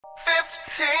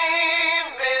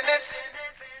minutes.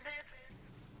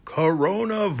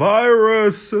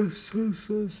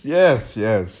 Coronavirus.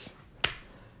 Yes.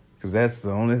 Because that's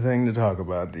the only thing to talk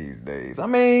about these days. I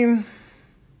mean,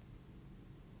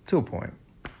 to a point.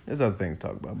 There's other things to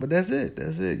talk about, but that's it.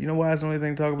 You know why it's the only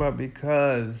thing to talk about?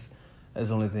 Because that's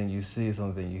the only thing you see, it's the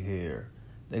only thing you hear.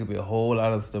 There could be a whole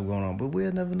lot of stuff going on, but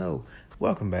we'll never know.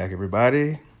 Welcome back,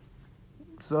 everybody.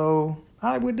 So,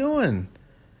 how we doing?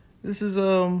 This is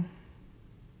the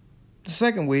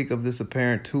second week of this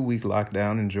apparent 2-week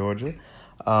lockdown in Georgia.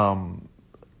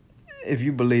 If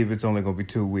you believe it's only going to be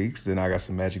 2 weeks, then I got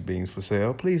some magic beans for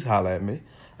sale. Please holler at me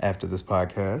after this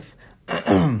podcast.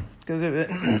 Because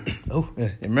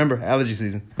remember, allergy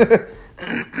season.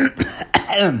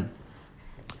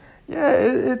 Yeah,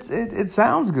 it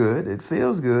sounds good. It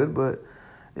feels good, but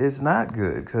it's not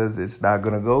good because it's not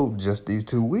going to go just these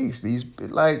 2 weeks.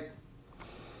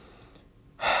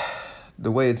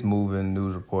 The way it's moving,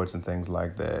 news reports and things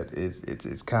like that,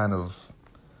 it's kind of,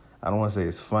 I don't want to say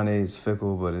it's funny, it's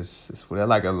fickle, but it's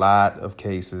like a lot of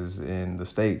cases in the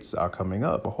States are coming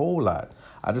up, a whole lot.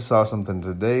 I just saw something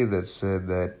today that said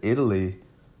that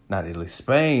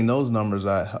Spain, those numbers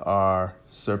are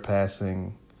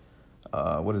surpassing,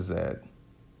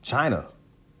 China.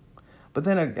 But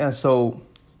then again, so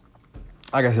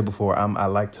like I said before, I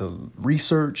like to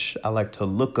research, I like to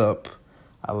look up,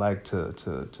 I like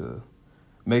to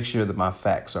make sure that my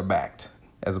facts are backed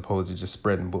as opposed to just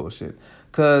spreading bullshit.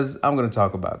 Because I'm going to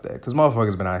talk about that. Because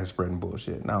motherfuckers been out here spreading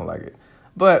bullshit, and I don't like it.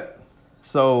 But,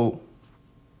 so,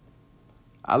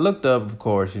 I looked up, of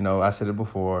course, I said it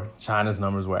before, China's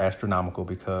numbers were astronomical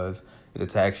because it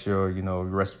attacks your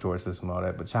respiratory system and all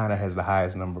that. But China has the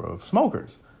highest number of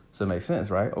smokers. So it makes sense,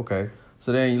 right? Okay.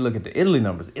 So then you look at the Italy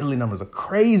numbers. Italy numbers are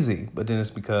crazy. But then it's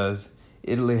because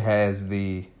Italy has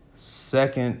the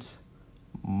second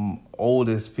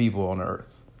oldest people on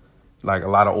earth. Like, a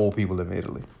lot of old people live in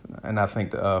Italy. And I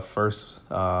think the first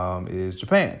is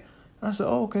Japan. And I said,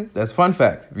 oh, okay. That's a fun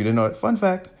fact. If you didn't know it, fun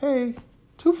fact. Hey,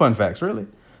 2 fun facts, really.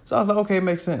 So I was like, okay, it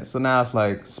makes sense. So now it's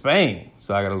like Spain.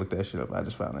 So I got to look that shit up. I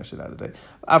just found that shit out today.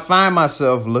 I find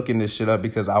myself looking this shit up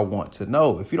because I want to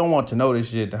know. If you don't want to know this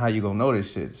shit, then how you going to know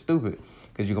this shit? It's stupid.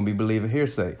 Because you're going to be believing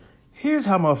hearsay. Here's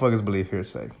how motherfuckers believe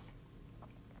hearsay.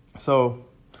 So,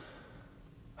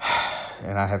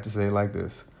 and I have to say it like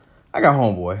this. I got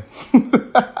homeboy.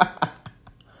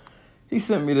 He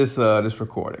sent me this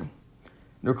recording.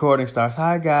 The recording starts,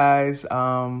 hi guys.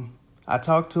 I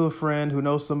talked to a friend who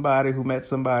knows somebody who met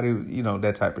somebody,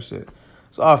 that type of shit.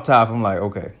 So off top, I'm like,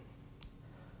 okay,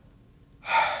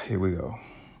 here we go.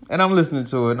 And I'm listening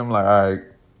to it and I'm like, all right,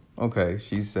 okay.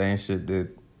 She's saying shit that,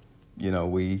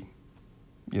 we,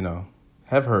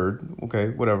 have heard. Okay,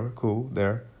 whatever, cool,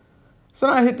 there. So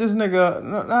then I hit this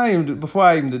nigga, before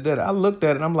I even did that, I looked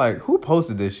at it and I'm like, who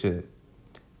posted this shit?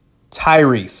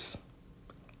 Tyrese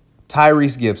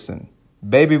Gibson.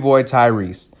 Baby boy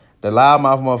Tyrese. The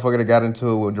loudmouth motherfucker that got into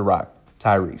it with The Rock.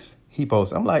 Tyrese. He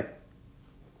posted. I'm like,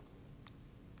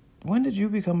 when did you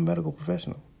become a medical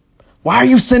professional? Why are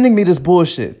you sending me this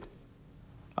bullshit?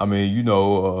 I mean,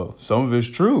 some of it's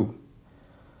true.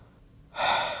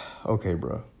 Okay,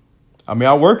 bro. I mean,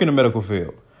 I work in the medical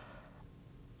field.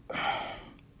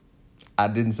 I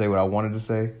didn't say what I wanted to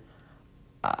say.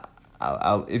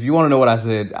 If you want to know what I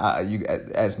said,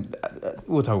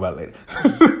 we'll talk about it later.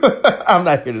 I'm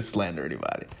not here to slander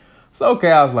anybody. So,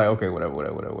 okay, I was like, okay,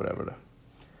 whatever.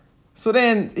 So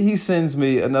then he sends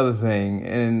me another thing,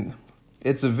 and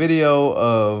it's a video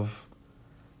of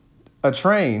a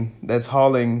train that's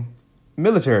hauling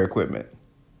military equipment.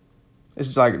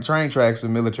 It's like train tracks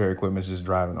and military equipment just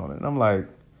driving on it. And I'm like,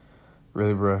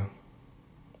 really, bro?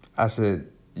 I said,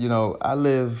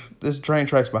 there's train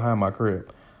tracks behind my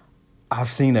crib. I've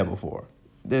seen that before.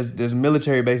 There's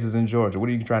military bases in Georgia. What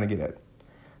are you trying to get at?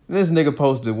 This nigga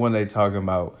posted one day talking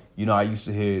about, I used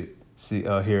to hear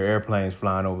airplanes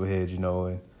flying overhead, and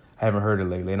I haven't heard it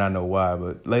lately, and I know why,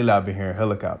 but lately I've been hearing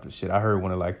helicopter shit. I heard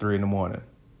one at like 3 a.m.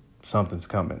 Something's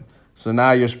coming. So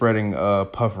now you're spreading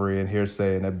puffery and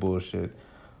hearsay and that bullshit.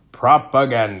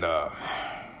 Propaganda.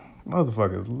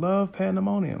 Motherfuckers love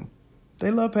pandemonium.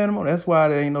 They love pandemonium. That's why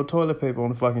there ain't no toilet paper on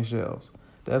the fucking shelves.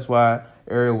 That's why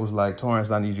Ariel was like,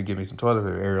 Torrance, I need you to give me some toilet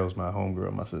paper. Ariel's my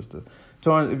homegirl, my sister.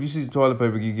 Torrance, if you see some toilet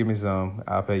paper, you give me some,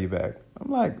 I'll pay you back.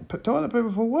 I'm like, toilet paper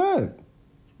for what?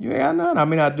 You ain't got none. I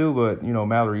mean, I do, but,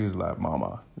 Mallory uses a lot.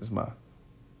 Mama is my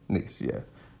niece, yeah.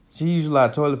 She used a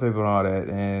lot of toilet paper and all that.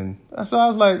 And so I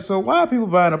was like, so why are people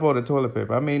buying up all the toilet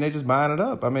paper? I mean, they just buying it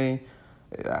up. I mean,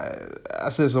 I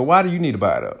said, so why do you need to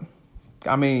buy it up?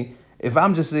 I mean, if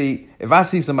I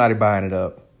see somebody buying it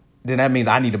up, then that means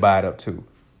I need to buy it up too.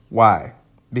 Why?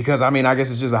 Because, I mean, I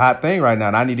guess it's just a hot thing right now,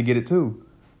 and I need to get it too.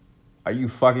 Are you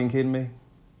fucking kidding me?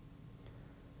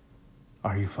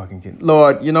 Are you fucking kidding?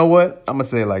 Lord, you know what? I'm going to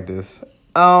say it like this.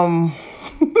 I'm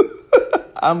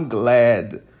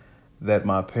glad that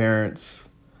my parents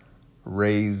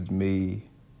raised me.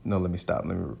 No, let me stop.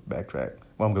 Let me backtrack.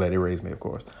 Well, I'm glad they raised me, of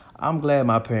course. I'm glad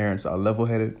my parents are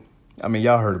level-headed. I mean,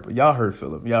 y'all heard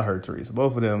Philip. Y'all heard Teresa.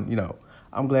 Both of them,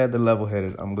 I'm glad they're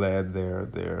level-headed. I'm glad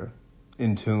they're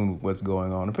in tune with what's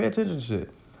going on and pay attention to shit.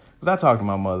 Because I talked to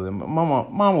my mother, and my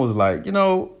mom was like,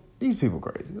 these people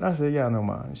crazy. And I said, yeah, I know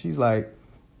mine. And she's like,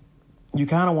 you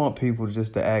kind of want people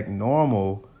just to act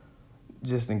normal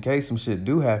just in case some shit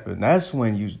do happen. That's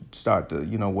when you start to,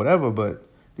 whatever. But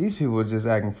these people are just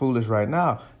acting foolish right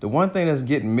now. The one thing that's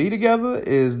getting me together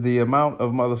is the amount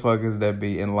of motherfuckers that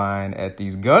be in line at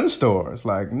these gun stores.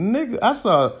 Like, nigga, I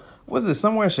saw, was it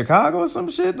somewhere in Chicago or some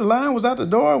shit? The line was out the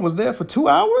door and was there for 2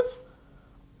 hours?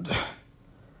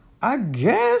 I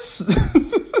guess.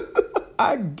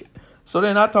 So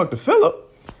then I talked to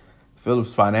Philip.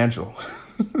 Philip's financial.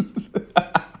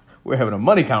 We're having a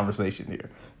money conversation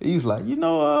here. He's like,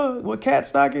 what cat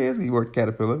stock is? He worked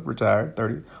Caterpillar, retired,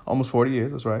 30, almost 40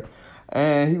 years, that's right.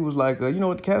 And he was like, you know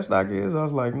what the cat stock is? I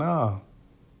was like, nah.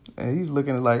 And he's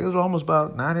looking at it was almost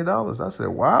about $90. I said,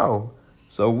 wow.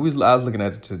 So I was looking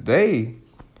at it today.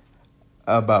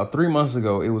 About 3 months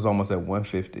ago, it was almost at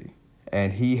 $150.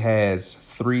 And he has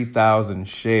 3,000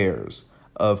 shares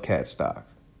of cat stock.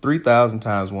 3,000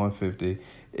 times 150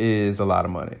 is a lot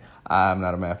of money. I'm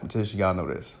not a mathematician. Y'all know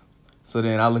this. So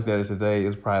then I looked at it today.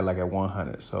 It's probably like at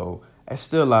 100. So that's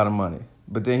still a lot of money.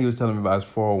 But then he was telling me about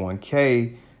his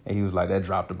 401k, and he was like, that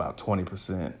dropped about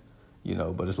 20%,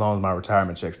 but as long as my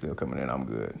retirement check's still coming in, I'm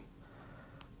good.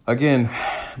 Again,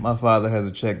 my father has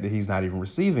a check that he's not even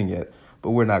receiving yet,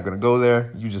 but we're not going to go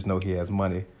there. You just know he has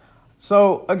money.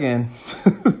 So again,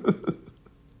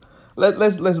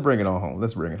 let's bring it on home.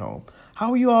 Let's bring it home.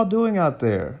 How are you all doing out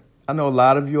there? I know a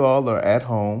lot of you all are at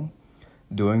home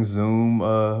doing Zoom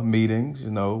meetings,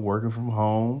 working from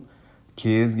home,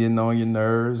 kids getting on your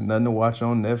nerves, nothing to watch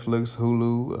on Netflix,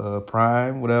 Hulu,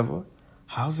 Prime, whatever.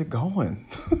 How's it going?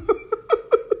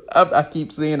 I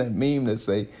keep seeing that meme that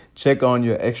say, check on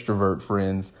your extrovert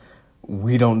friends.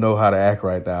 We don't know how to act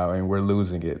right now, and we're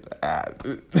losing it.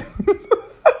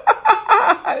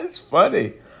 It's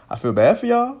funny. I feel bad for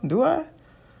y'all. Do I?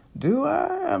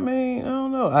 I mean, I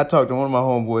don't know. I talked to one of my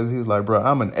homeboys. He was like, bro,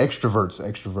 I'm an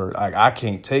extrovert. I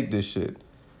can't take this shit.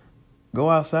 Go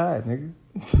outside, nigga.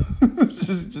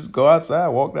 just go outside,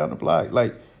 walk down the block.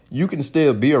 Like, you can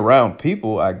still be around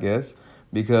people, I guess,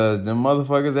 because them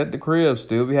motherfuckers at the crib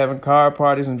still be having card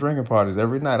parties and drinking parties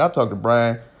every night. I talked to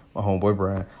Brian, my homeboy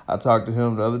Brian. I talked to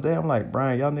him the other day. I'm like,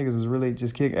 Brian, y'all niggas is really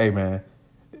just kicking. Hey, man.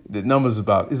 The number's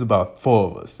about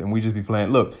 4 of us, and we just be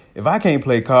playing. Look, if I can't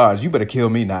play cards, you better kill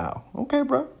me now. Okay,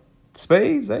 bro.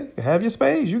 Spades, hey, have your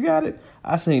spades. You got it.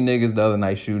 I seen niggas the other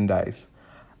night shooting dice.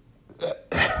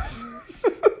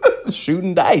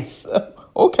 Shooting dice.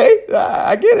 Okay,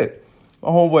 I get it. My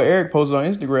homeboy Eric posted on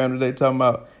Instagram today talking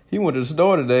about he went to the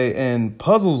store today and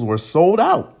puzzles were sold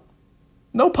out.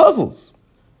 No puzzles.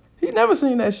 He never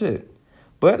seen that shit.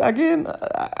 But again,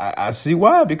 I see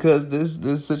why, because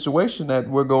this situation that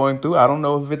we're going through, I don't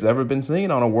know if it's ever been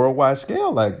seen on a worldwide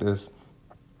scale like this.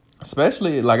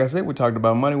 Especially, like I said, we talked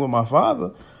about money with my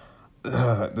father.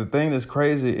 The thing that's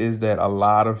crazy is that a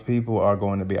lot of people are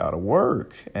going to be out of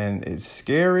work, and it's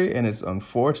scary and it's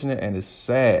unfortunate and it's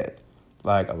sad.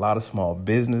 Like a lot of small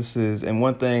businesses. And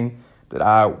one thing that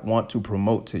I want to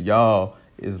promote to y'all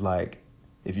is like,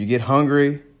 if you get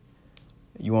hungry,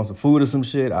 you want some food or some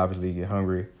shit, obviously you get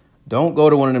hungry. Don't go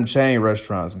to one of them chain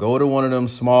restaurants. Go to one of them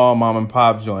small mom and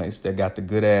pop joints that got the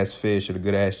good ass fish or the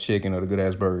good ass chicken or the good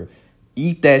ass burger.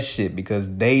 Eat that shit because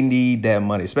they need that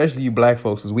money, especially you black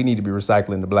folks, because we need to be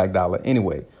recycling the black dollar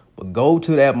anyway. But go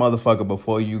to that motherfucker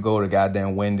before you go to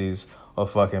goddamn Wendy's or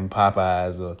fucking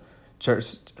Popeyes or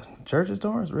Church's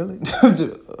Torrance, really?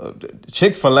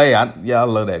 Chick-fil-A. I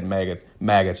love that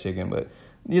MAGA chicken, but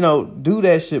do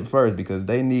that shit first because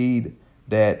they need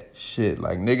that shit.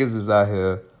 Like, niggas is out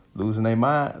here losing their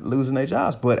mind, losing their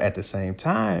jobs. But at the same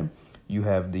time, you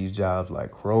have these jobs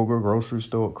like grocery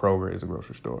store. Kroger is a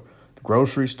grocery store.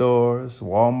 Grocery stores,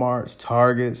 Walmarts,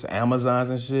 Targets, Amazons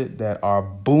and shit that are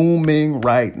booming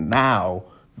right now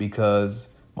because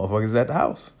motherfuckers at the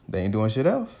house. They ain't doing shit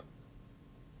else.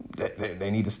 They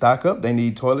need to stock up. They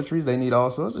need toiletries. They need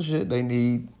all sorts of shit.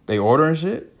 They ordering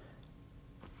shit.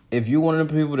 If you one of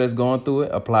the people that's going through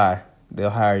it, apply. They'll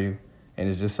hire you. And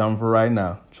it's just something for right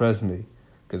now. Trust me.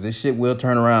 Because this shit will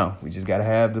turn around. We just got to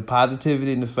have the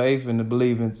positivity and the faith and the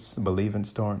believance.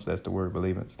 Believance, Torrance. That's the word,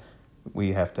 believance.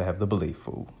 We have to have the belief,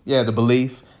 fool. Yeah, the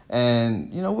belief,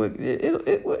 and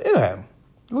it'll happen.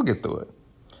 We'll get through it.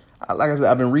 Like I said,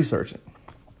 I've been researching,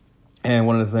 and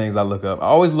one of the things I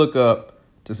always look up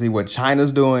to see what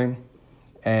China's doing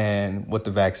and what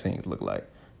the vaccines look like.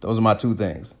 Those are my two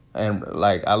things. And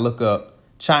like I look up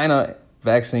China,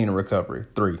 vaccine, and recovery.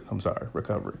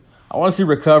 Recovery. I want to see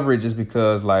recovery just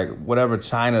because like whatever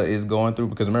China is going through,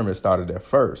 because remember it started there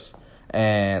first.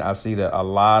 And I see that a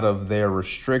lot of their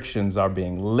restrictions are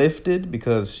being lifted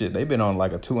because they've been on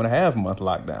like a 2.5 month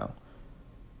lockdown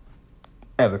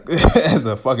as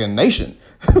a fucking nation.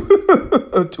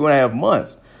 2.5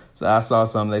 months. So I saw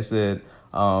something, they said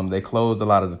they closed a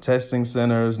lot of the testing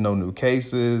centers, no new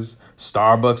cases.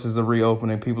 Starbucks is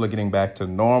reopening. People are getting back to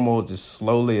normal, just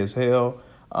slowly as hell.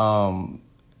 And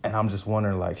I'm just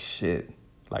wondering, like, shit,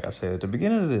 like I said at the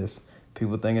beginning of this,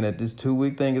 people thinking that this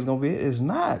 2-week thing is going to be it. It's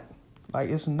not.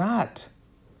 Like, it's not.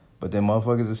 But then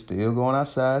motherfuckers are still going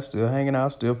outside, still hanging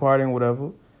out, still partying,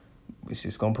 whatever. It's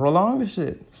just going to prolong the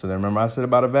shit. So then remember I said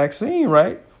about a vaccine,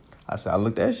 right? I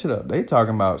looked that shit up. They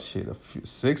talking about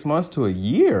 6 months to a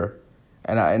year.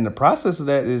 And the process of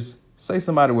that is, say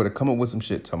somebody were to come up with some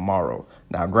shit tomorrow.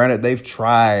 Now, granted, they've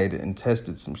tried and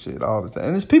tested some shit all the time.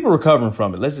 And there's people recovering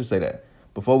from it. Let's just say that.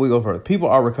 Before we go further, people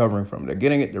are recovering from it. They're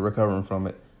getting it. They're recovering from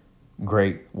it.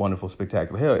 Great, wonderful,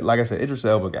 spectacular. Hell, like I said, Idris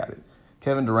Elba got it.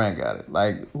 Kevin Durant got it.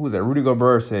 Like, who was that? Rudy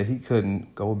Gobert said he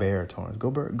couldn't.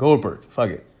 Goldberg. Fuck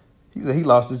it. He said he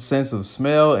lost his sense of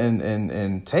smell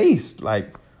and taste.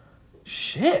 Like,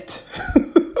 shit.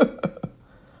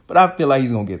 But I feel like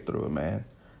he's going to get through it, man.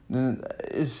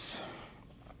 It's,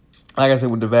 like I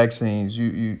said, with the vaccines,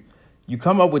 you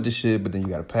come up with the shit, but then you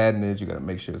got to patent it. You got to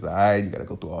make sure it's all right. You got to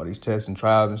go through all these tests and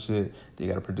trials and shit. Then you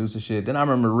got to produce the shit. Then I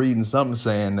remember reading something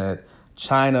saying that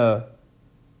China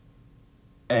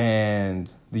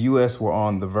and the U.S. were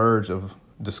on the verge of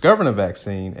discovering a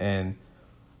vaccine, and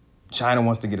China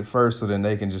wants to get it first so then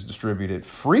they can just distribute it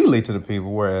freely to the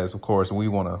people, whereas, of course, we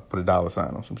want to put a dollar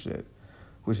sign on some shit,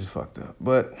 which is fucked up.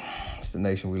 But it's the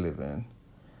nation we live in,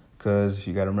 because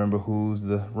you got to remember who's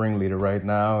the ringleader right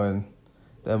now, and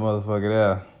that motherfucker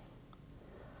there.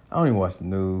 I don't even watch the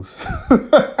news.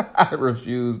 I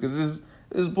refuse, because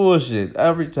it's bullshit.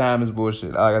 Every time it's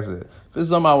bullshit. Like I said, if it's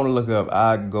something I want to look up,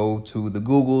 I go to the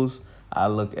Googles. I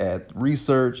look at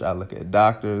research. I look at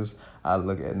doctors. I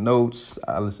look at notes.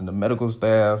 I listen to medical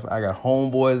staff. I got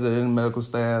homeboys that are in medical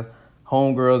staff,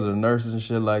 homegirls that are nurses and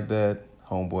shit like that,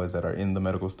 homeboys that are in the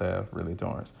medical staff, really,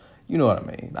 Torrance. You know what I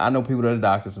mean. I know people that are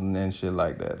doctors and shit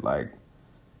like that. Like,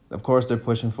 of course, they're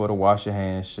pushing for the wash your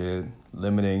hands shit,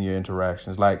 limiting your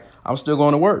interactions. Like, I'm still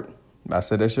going to work. I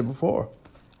said that shit before.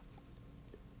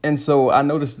 And so I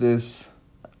noticed this,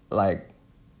 like,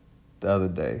 the other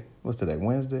day. What's today,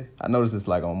 Wednesday? I noticed this,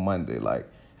 like, on Monday. Like,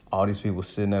 all these people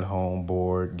sitting at home,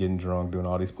 bored, getting drunk, doing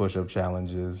all these push-up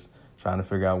challenges, trying to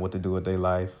figure out what to do with their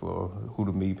life or who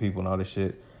to meet people and all this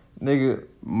shit. Nigga,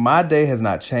 my day has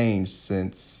not changed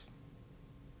since,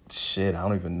 I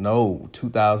don't even know,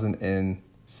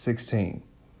 2016.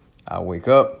 I wake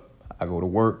up, I go to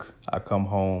work, I come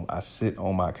home, I sit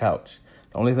on my couch.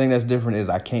 The only thing that's different is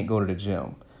I can't go to the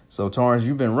gym. So, Torrance,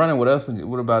 you've been running with us, and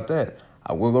what about that?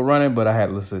 I will go running, but I had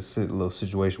a little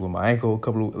situation with my ankle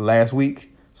last week,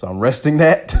 so I'm resting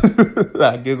that.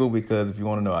 I giggle because if you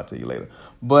want to know, I'll tell you later.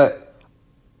 But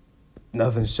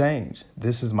nothing's changed.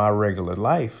 This is my regular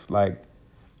life. Like,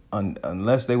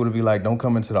 unless they would be like, don't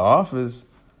come into the office,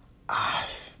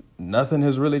 nothing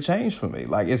has really changed for me.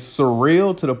 Like, it's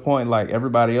surreal to the point, like,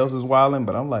 everybody else is wilding,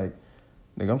 but I'm like,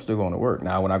 nigga, I'm still going to work.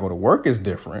 Now, when I go to work, it's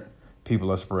different. People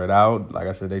are spread out. Like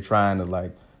I said, they trying to,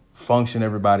 like, function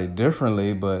everybody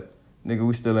differently, but, nigga,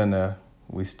 we still in there.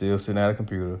 We still sitting at a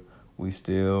computer. We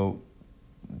still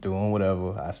doing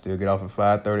whatever. I still get off at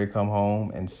 5:30, come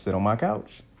home, and sit on my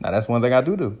couch. Now, that's one thing I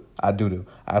do.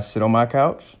 I sit on my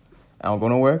couch. I don't go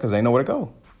nowhere because ain't nowhere to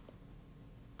go.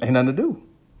 Ain't nothing to do.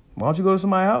 Why don't you go to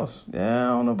somebody's house? Yeah, I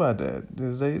don't know about that.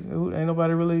 Ain't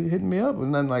nobody really hitting me up or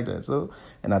nothing like that. So,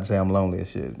 and not to say I'm lonely as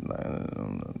shit. Like,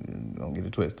 don't get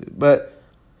it twisted. But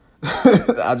this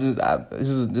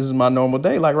is my normal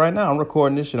day. Like right now, I'm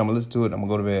recording this shit. I'm gonna listen to it. I'm gonna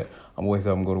go to bed. I'm gonna wake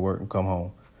up and go to work and come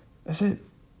home. That's it.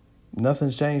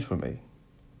 Nothing's changed for me.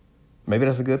 Maybe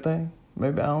that's a good thing.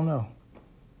 Maybe, I don't know.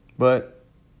 But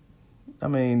I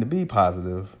mean, to be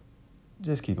positive,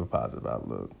 just keep a positive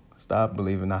outlook. Stop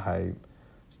believing the hype.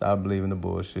 Stop believing the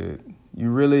bullshit. You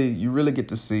really get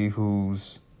to see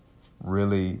who's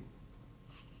really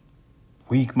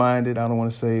weak-minded, I don't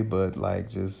want to say, but like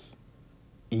just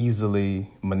easily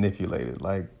manipulated.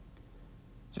 Like,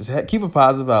 just keep a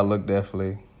positive outlook,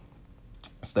 definitely.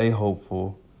 Stay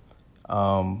hopeful.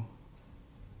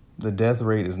 The death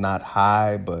rate is not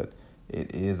high, but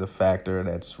it is a factor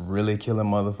that's really killing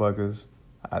motherfuckers.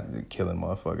 I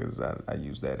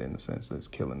use that in the sense that it's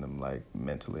killing them like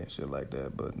mentally and shit like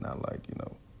that, but not like,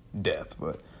 death.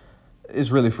 But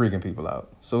it's really freaking people out.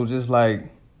 So just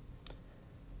like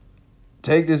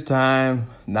take this time,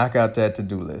 knock out that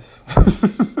to-do list.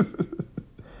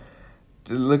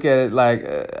 To look at it like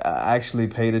I actually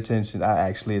paid attention. I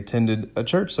actually attended a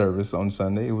church service on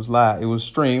Sunday. It was live. It was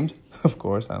streamed, of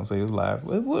course. I don't say it was live.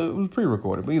 It was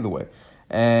pre-recorded, but either way.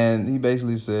 And he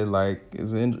basically said, like,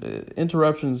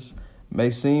 interruptions may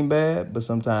seem bad, but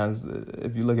sometimes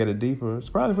if you look at it deeper, it's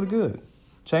probably for the good.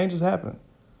 Changes happen.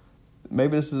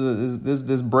 Maybe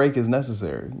this break is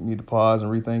necessary. You need to pause and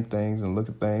rethink things and look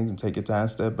at things and take your time,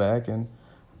 step back, and,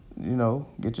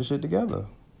 get your shit together.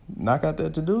 Knock out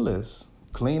that to-do list.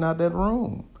 Clean out that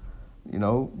room.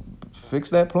 Fix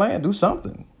that plan. Do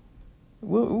something.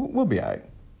 We'll be all right.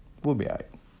 We'll be all right.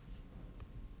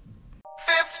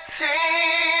 15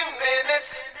 minutes.